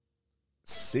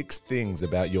6 things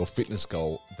about your fitness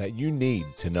goal that you need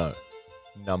to know.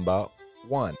 Number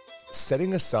 1,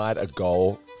 setting aside a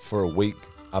goal for a week,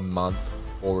 a month,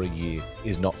 or a year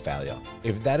is not failure.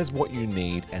 If that is what you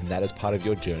need and that is part of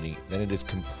your journey, then it is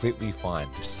completely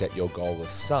fine to set your goal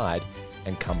aside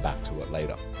and come back to it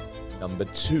later. Number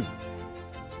 2,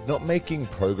 not making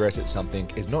progress at something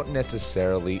is not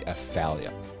necessarily a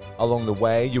failure. Along the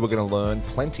way, you are going to learn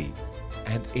plenty,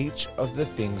 and each of the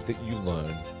things that you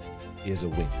learn is a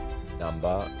win.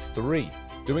 Number 3,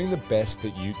 doing the best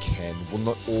that you can will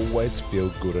not always feel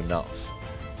good enough,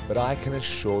 but I can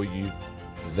assure you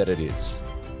that it is.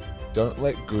 Don't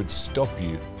let good stop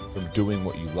you from doing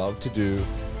what you love to do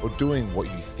or doing what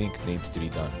you think needs to be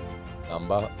done.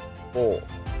 Number 4,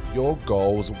 your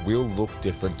goals will look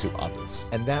different to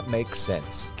others, and that makes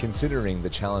sense considering the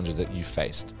challenges that you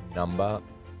faced. Number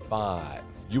 5,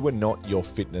 you are not your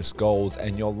fitness goals,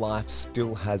 and your life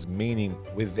still has meaning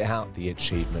without the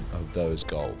achievement of those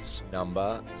goals.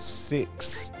 Number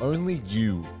 6, only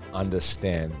you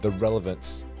understand the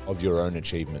relevance of your own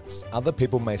achievements. Other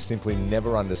people may simply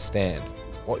never understand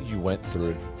what you went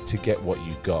through to get what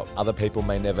you got. Other people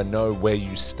may never know where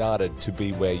you started to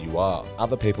be where you are.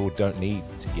 Other people don't need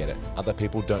to get it. Other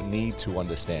people don't need to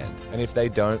understand. And if they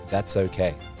don't, that's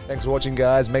okay. Thanks for watching,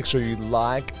 guys. Make sure you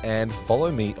like and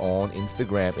follow me on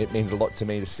Instagram. It means a lot to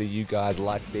me to see you guys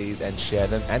like these and share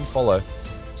them and follow.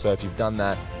 So if you've done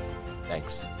that,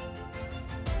 thanks.